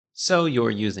So you're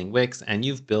using Wix and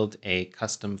you've built a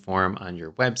custom form on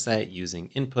your website using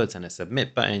inputs and a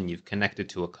submit button. You've connected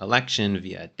to a collection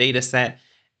via a data set.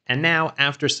 And now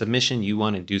after submission, you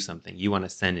want to do something. You want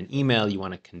to send an email, you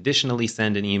want to conditionally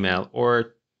send an email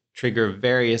or trigger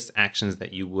various actions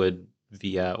that you would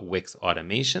via Wix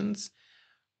automations.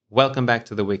 Welcome back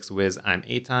to the Wix Wiz. I'm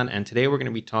Eitan, and today we're going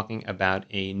to be talking about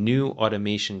a new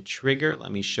automation trigger.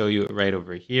 Let me show you it right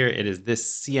over here. It is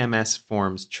this CMS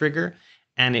Forms trigger,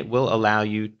 and it will allow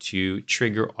you to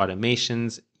trigger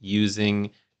automations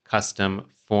using custom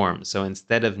forms. So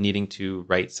instead of needing to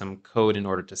write some code in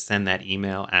order to send that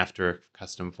email after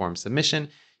custom form submission,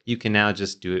 you can now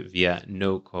just do it via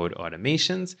no-code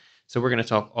automations. So we're going to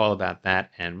talk all about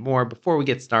that and more. Before we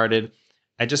get started,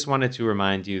 I just wanted to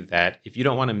remind you that if you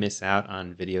don't want to miss out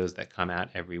on videos that come out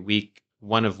every week,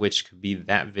 one of which could be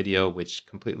that video which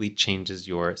completely changes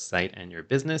your site and your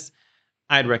business,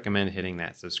 I'd recommend hitting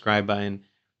that subscribe button.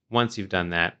 Once you've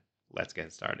done that, let's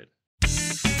get started.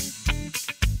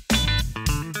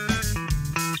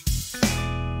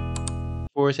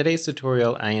 For today's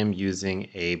tutorial, I am using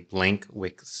a blank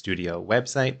Wix Studio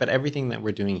website, but everything that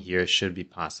we're doing here should be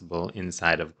possible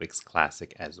inside of Wix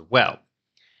Classic as well.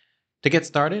 To get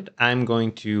started, I'm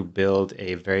going to build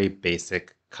a very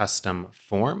basic custom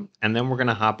form, and then we're going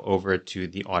to hop over to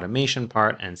the automation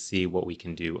part and see what we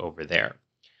can do over there.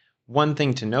 One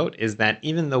thing to note is that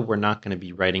even though we're not going to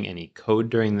be writing any code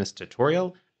during this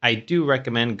tutorial, I do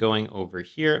recommend going over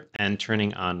here and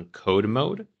turning on code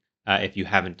mode if you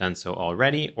haven't done so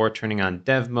already, or turning on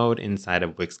dev mode inside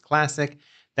of Wix Classic.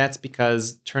 That's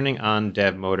because turning on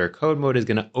dev mode or code mode is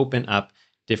going to open up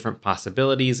different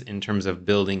possibilities in terms of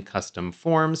building custom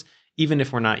forms, even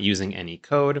if we're not using any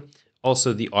code.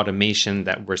 Also, the automation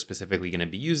that we're specifically going to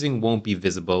be using won't be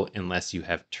visible unless you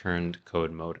have turned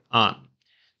code mode on.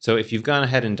 So if you've gone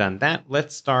ahead and done that,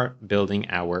 let's start building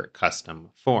our custom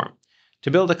form.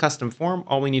 To build a custom form,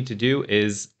 all we need to do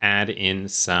is add in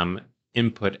some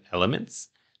input elements.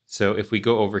 So if we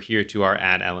go over here to our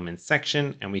add elements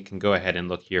section, and we can go ahead and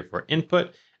look here for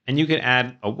input, and you can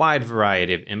add a wide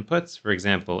variety of inputs. For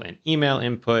example, an email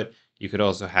input. You could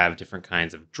also have different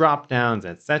kinds of drop downs,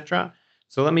 etc.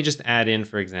 So let me just add in,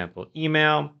 for example,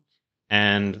 email,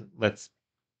 and let's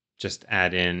just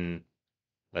add in,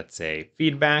 let's say,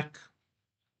 feedback,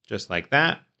 just like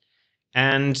that.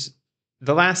 And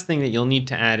the last thing that you'll need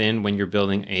to add in when you're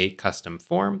building a custom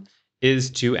form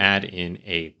is to add in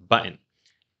a button.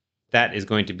 That is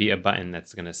going to be a button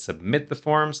that's going to submit the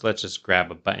form. So let's just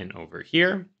grab a button over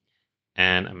here,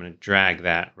 and I'm going to drag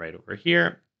that right over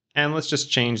here. And let's just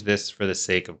change this for the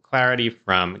sake of clarity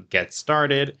from get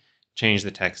started, change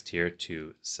the text here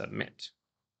to submit.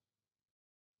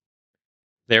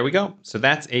 There we go. So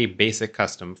that's a basic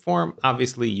custom form.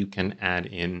 Obviously, you can add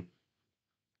in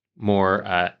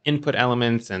more input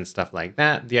elements and stuff like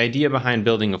that. The idea behind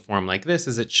building a form like this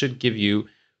is it should give you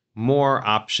more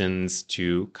options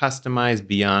to customize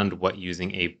beyond what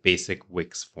using a basic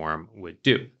Wix form would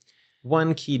do.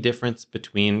 One key difference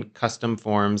between custom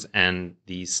forms and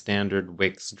the standard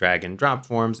Wix drag and drop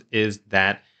forms is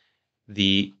that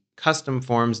the custom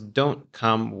forms don't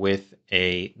come with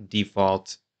a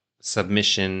default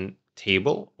submission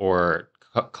table or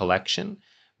collection,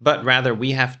 but rather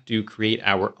we have to create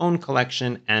our own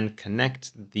collection and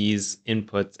connect these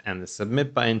inputs and the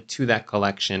submit button to that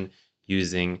collection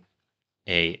using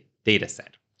a data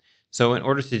set. So in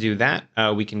order to do that,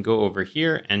 we can go over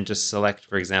here and just select,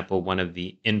 for example, one of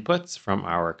the inputs from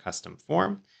our custom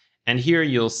form. And here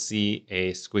you'll see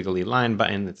a squiggly line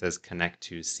button that says connect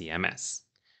to CMS.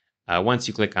 Once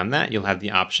you click on that, you'll have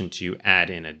the option to add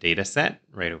in a data set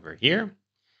right over here.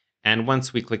 And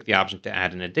once we click the option to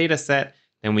add in a data set,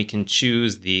 then we can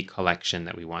choose the collection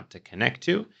that we want to connect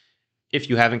to. If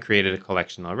you haven't created a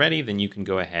collection already, then you can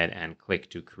go ahead and click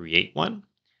to create one.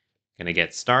 Going to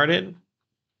get started.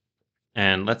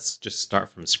 And let's just start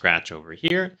from scratch over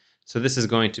here. So this is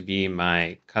going to be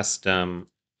my custom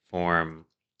form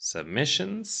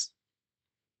submissions.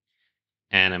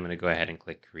 And I'm going to go ahead and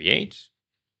click create.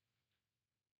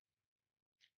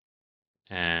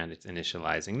 And it's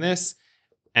initializing this.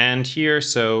 And here,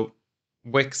 so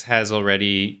Wix has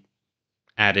already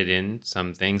added in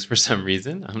some things for some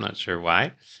reason. I'm not sure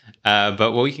why.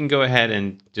 But we can go ahead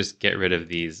and just get rid of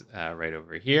these right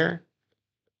over here.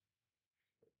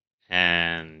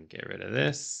 And get rid of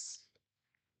this.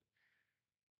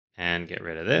 And get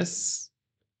rid of this.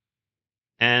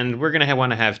 And we're going to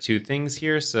want to have two things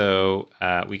here. So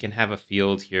we can have a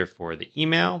field here for the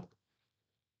email.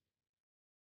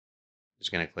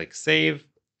 Just going to click save.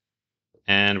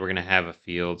 And we're going to have a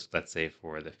field, let's say,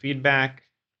 for the feedback.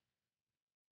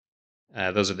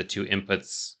 Those are the two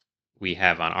inputs we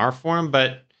have on our form,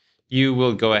 but you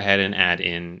will go ahead and add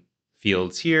in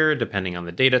fields here, depending on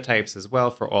the data types as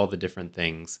well, for all the different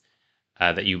things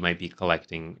that you might be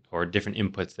collecting or different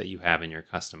inputs that you have in your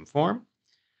custom form.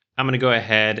 I'm going to go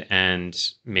ahead and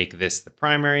make this the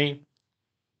primary,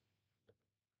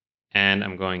 and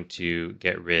I'm going to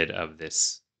get rid of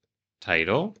this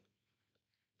title,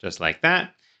 just like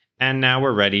that. And now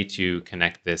we're ready to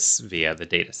connect this via the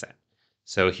dataset.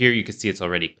 So here you can see it's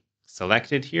already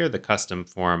selected here, the custom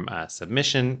form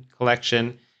submission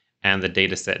collection, and the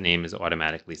dataset name is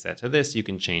automatically set to this. You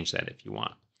can change that if you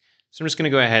want. So I'm just going to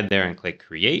go ahead there and click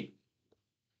create.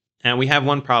 And we have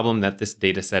one problem that this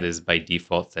dataset is by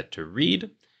default set to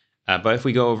read. But if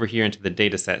we go over here into the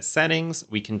dataset settings,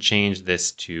 we can change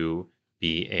this to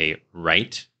be a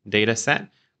write dataset,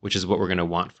 which is what we're going to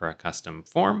want for a custom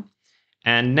form.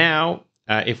 And now,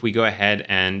 if we go ahead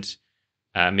and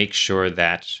make sure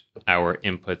that our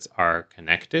inputs are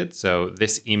connected. So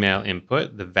this email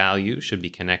input, the value should be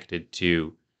connected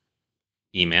to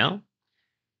email.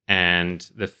 And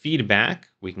the feedback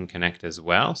we can connect as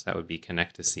well. So that would be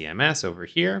connect to CMS over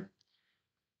here.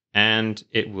 And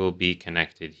it will be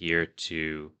connected here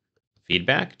to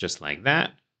feedback, just like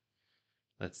that.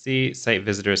 Let's see, site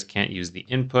visitors can't use the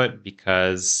input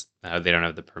because they don't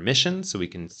have the permission. So we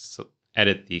can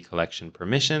edit the collection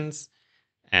permissions,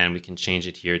 and we can change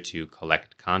it here to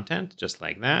collect content, just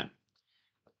like that.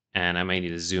 And I might need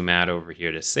to zoom out over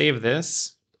here to save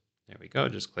this. There we go,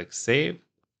 just click save.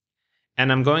 And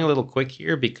I'm going a little quick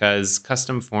here because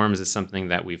custom forms is something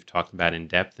that we've talked about in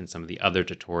depth in some of the other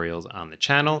tutorials on the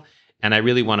channel. And I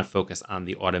really want to focus on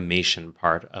the automation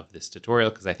part of this tutorial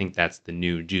because I think that's the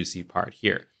new juicy part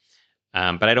here.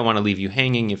 But I don't want to leave you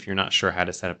hanging if you're not sure how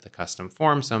to set up the custom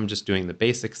form. So I'm just doing the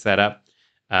basic setup.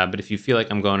 But if you feel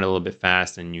like I'm going a little bit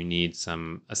fast and you need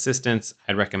some assistance,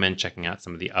 I'd recommend checking out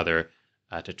some of the other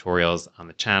tutorials on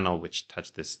the channel, which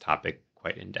touch this topic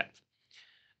quite in depth.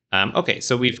 Okay,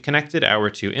 so we've connected our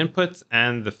two inputs,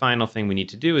 and the final thing we need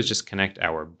to do is just connect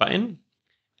our button.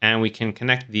 And we can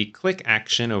connect the click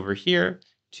action over here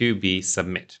to be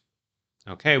submit.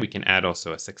 Okay, we can add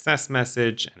also a success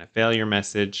message and a failure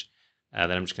message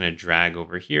that I'm just going to drag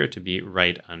over here to be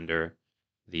right under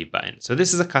the button. So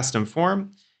this is a custom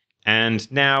form. And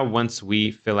now once we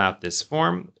fill out this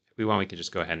form, if we want, we can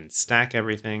just go ahead and stack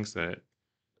everything so that it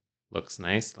looks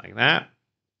nice like that.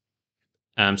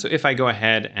 So if I go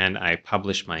ahead and I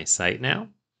publish my site now,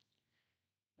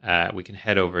 we can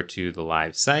head over to the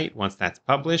live site once that's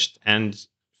published and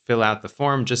fill out the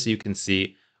form just so you can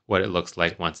see what it looks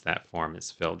like once that form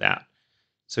is filled out.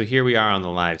 So here we are on the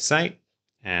live site,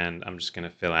 and I'm just going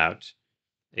to fill out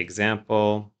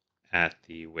example at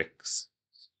the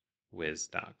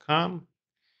wixwiz.com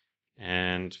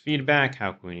and feedback.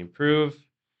 How can we improve?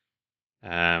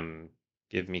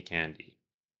 Give me candy.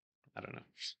 I don't know.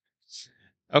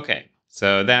 Okay,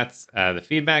 so that's the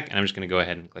feedback, and I'm just going to go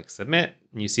ahead and click submit.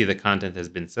 And you see the content has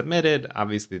been submitted.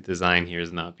 Obviously, the design here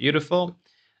is not beautiful,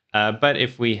 but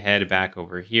if we head back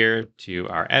over here to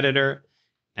our editor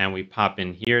and we pop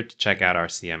in here to check out our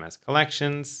CMS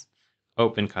collections,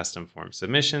 open custom form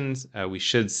submissions, we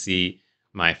should see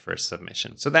my first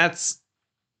submission. So that's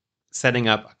setting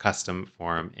up a custom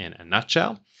form in a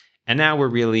nutshell. And now we're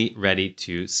really ready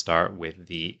to start with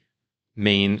the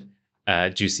main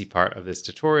juicy part of this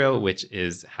tutorial, which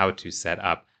is how to set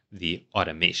up the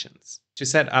automations. To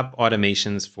set up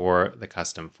automations for the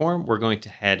custom form, we're going to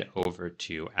head over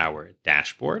to our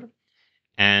dashboard.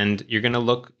 And you're going to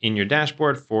look in your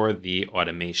dashboard for the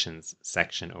automations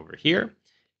section over here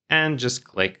and just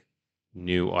click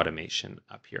new automation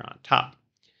up here on top.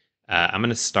 I'm going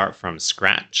to start from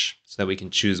scratch so that we can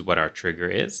choose what our trigger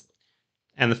is.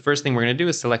 And the first thing we're going to do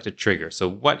is select a trigger. So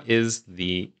what is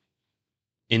the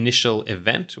initial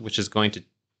event, which is going to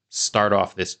start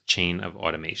off this chain of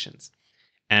automations?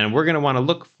 And we're going to want to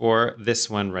look for this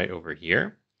one right over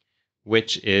here,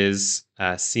 which is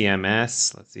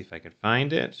CMS. Let's see if I can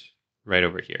find it right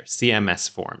over here, CMS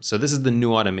form. So this is the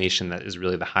new automation that is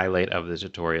really the highlight of the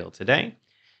tutorial today.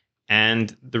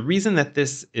 And the reason that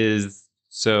this is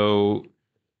so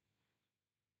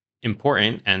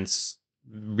important and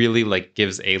really like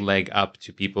gives a leg up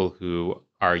to people who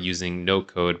are using no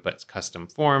code but custom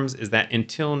forms is that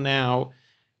until now,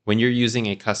 when you're using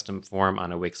a custom form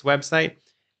on a Wix website,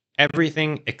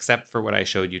 everything except for what I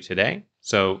showed you today,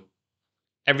 so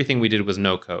everything we did was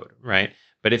no code, right?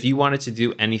 But if you wanted to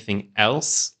do anything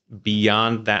else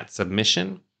beyond that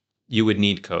submission, you would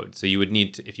need code. So you would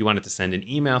need to, if you wanted to send an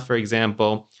email, for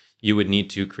example, you would need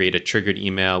to create a triggered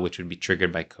email, which would be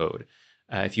triggered by code.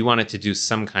 If you wanted to do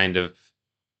some kind of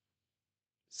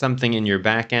something in your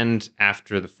backend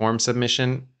after the form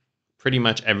submission, pretty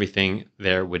much everything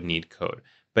there would need code.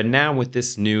 But now with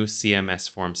this new CMS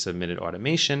form submitted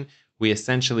automation, we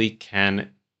essentially can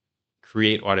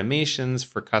create automations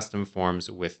for custom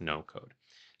forms with no code.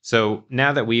 So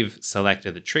now that we've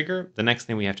selected the trigger, the next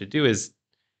thing we have to do is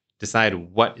decide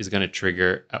what is going to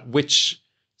trigger, which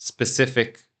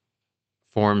specific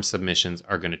form submissions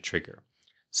are going to trigger.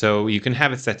 So you can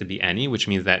have it set to be any, which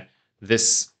means that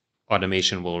this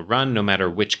automation will run no matter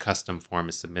which custom form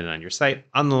is submitted on your site.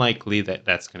 Unlikely that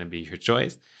that's going to be your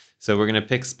choice. So we're going to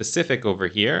pick specific over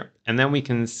here, and then we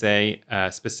can say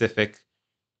specific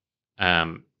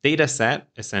data set,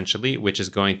 essentially, which is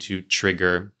going to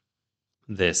trigger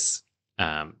this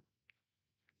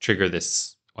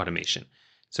automation.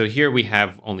 So here we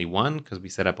have only one because we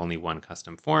set up only one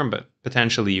custom form, but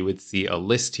potentially you would see a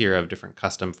list here of different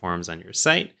custom forms on your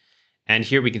site. And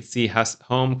here we can see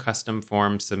home custom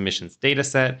form submissions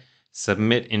dataset,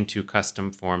 submit into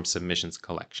custom form submissions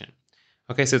collection.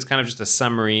 Okay, so it's kind of just a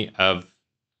summary of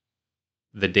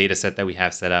the dataset that we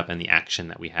have set up and the action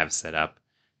that we have set up,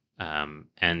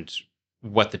 and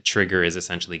what the trigger is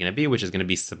essentially going to be, which is going to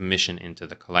be submission into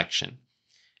the collection.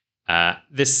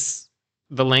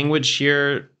 The language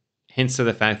here hints to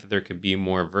the fact that there could be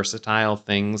more versatile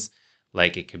things,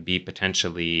 like it could be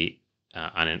potentially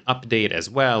on an update as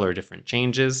well, or different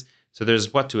changes. So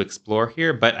there's what to explore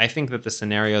here, but I think that the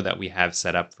scenario that we have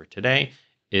set up for today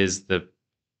is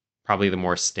probably the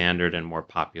more standard and more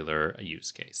popular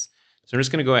use case. So I'm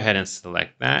just going to go ahead and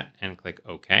select that and click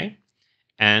OK.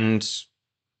 And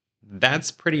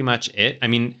that's pretty much it. I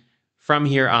mean, from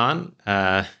here on,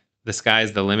 the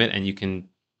sky's the limit, and you can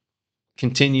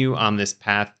continue on this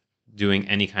path doing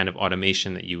any kind of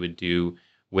automation that you would do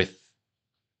with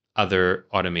other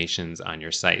automations on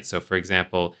your site. So for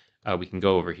example, we can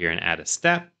go over here and add a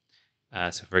step.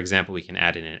 So for example, we can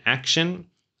add in an action,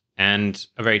 and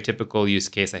a very typical use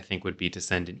case, I think, would be to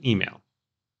send an email.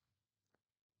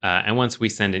 And once we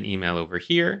send an email over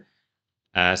here,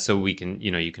 so we can,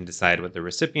 you can decide what the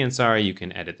recipients are, you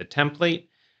can edit the template.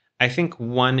 I think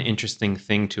one interesting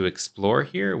thing to explore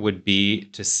here would be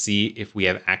to see if we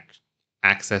have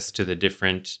access to the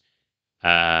different, we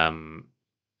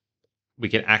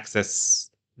could access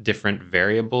different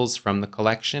variables from the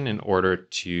collection in order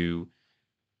to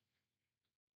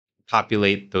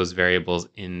populate those variables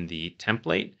in the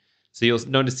template. So you'll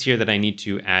notice here that I need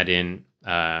to add in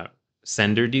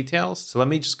sender details. So let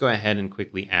me just go ahead and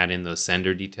quickly add in those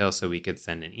sender details so we could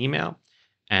send an email.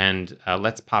 And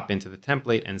let's pop into the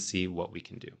template and see what we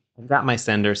can do. I've got my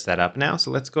sender set up now,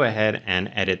 so let's go ahead and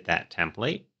edit that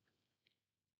template.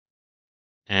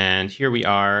 And here we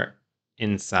are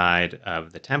inside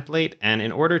of the template. And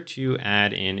in order to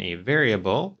add in a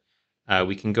variable,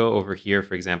 we can go over here,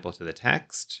 for example, to the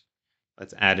text.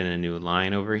 Let's add in a new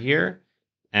line over here.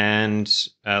 And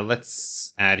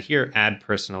let's add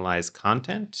personalized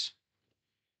content.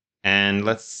 And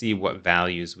let's see what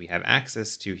values we have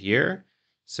access to here.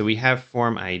 So we have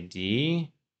form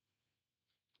ID.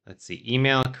 Let's see,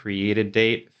 email, created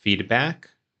date, feedback.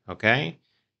 Okay.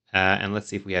 And let's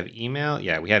see if we have email.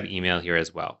 Yeah, we have email here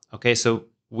as well. Okay, so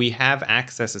we have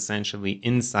access essentially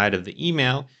inside of the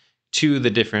email to the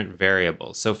different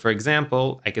variables. So for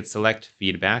example, I could select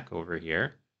feedback over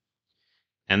here.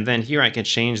 And then here I can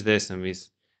change this and we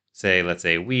say, let's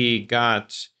say, we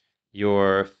got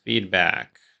your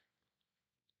feedback.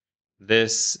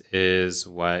 This is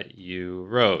what you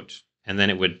wrote. And then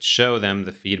it would show them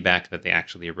the feedback that they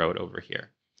actually wrote over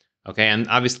here. Okay, and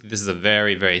obviously this is a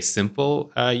very, very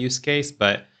simple use case,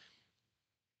 but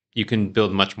you can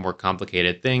build much more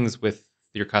complicated things with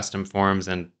your custom forms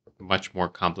and much more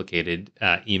complicated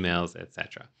emails,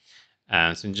 etc.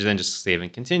 So then just save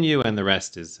and continue, and the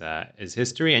rest is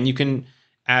history. And you can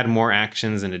add more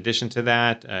actions in addition to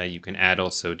that. You can add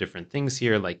also different things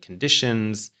here, like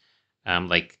conditions,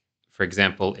 like, for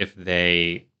example, if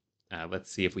they,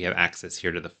 let's see if we have access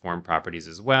here to the form properties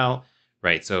as well,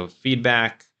 right? So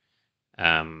feedback,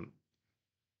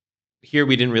 here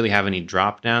we didn't really have any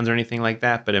drop downs or anything like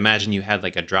that, but imagine you had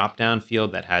like a drop down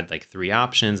field that had like 3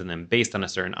 options, and then based on a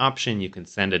certain option, you can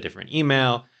send a different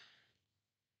email,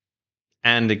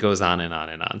 and it goes on and on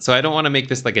and on. So I don't want to make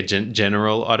this like a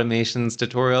general automations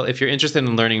tutorial. If you're interested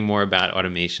in learning more about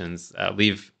automations,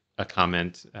 leave a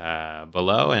comment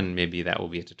below, and maybe that will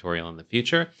be a tutorial in the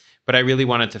future. But I really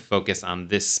wanted to focus on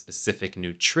this specific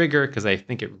new trigger because I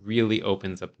think it really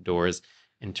opens up doors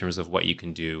in terms of what you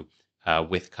can do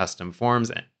with custom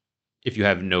forms if you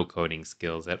have no coding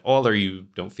skills at all, or you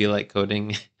don't feel like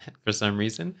coding for some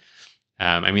reason.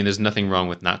 I mean, there's nothing wrong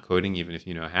with not coding, even if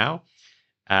you know how.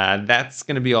 That's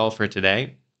going to be all for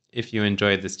today. If you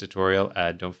enjoyed this tutorial,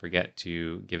 don't forget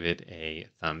to give it a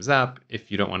thumbs up. If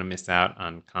you don't want to miss out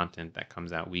on content that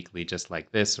comes out weekly just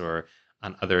like this or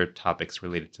on other topics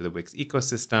related to the Wix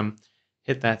ecosystem,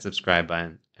 hit that subscribe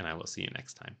button, and I will see you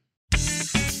next time.